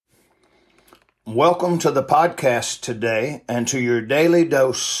Welcome to the podcast today and to your daily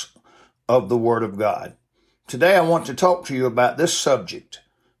dose of the Word of God. Today I want to talk to you about this subject.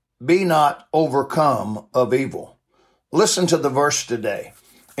 Be not overcome of evil. Listen to the verse today.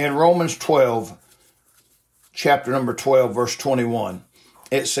 In Romans 12, chapter number 12, verse 21,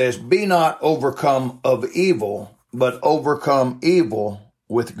 it says, Be not overcome of evil, but overcome evil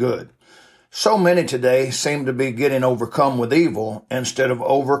with good. So many today seem to be getting overcome with evil instead of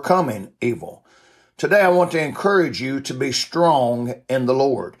overcoming evil. Today I want to encourage you to be strong in the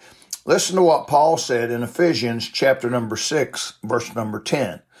Lord. Listen to what Paul said in Ephesians chapter number 6, verse number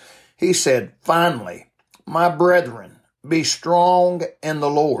 10. He said, Finally, my brethren, be strong in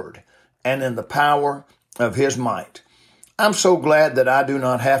the Lord and in the power of his might. I'm so glad that I do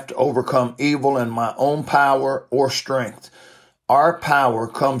not have to overcome evil in my own power or strength. Our power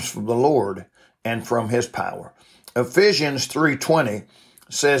comes from the Lord and from his power. Ephesians 3:20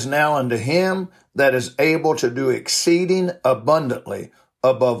 says, Now unto him that is able to do exceeding abundantly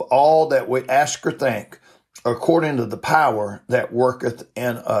above all that we ask or think, according to the power that worketh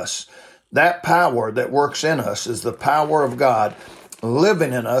in us. That power that works in us is the power of God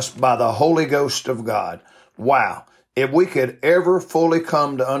living in us by the Holy Ghost of God. Wow. If we could ever fully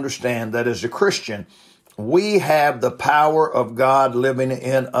come to understand that as a Christian, we have the power of God living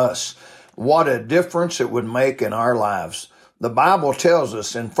in us. What a difference it would make in our lives. The Bible tells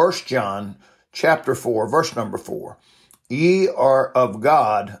us in 1 John chapter 4, verse number 4, Ye are of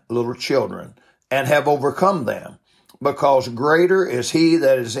God, little children, and have overcome them, because greater is he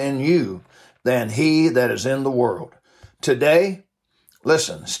that is in you than he that is in the world. Today,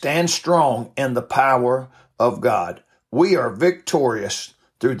 listen, stand strong in the power of God. We are victorious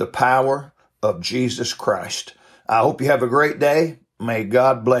through the power of Jesus Christ. I hope you have a great day. May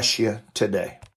God bless you today.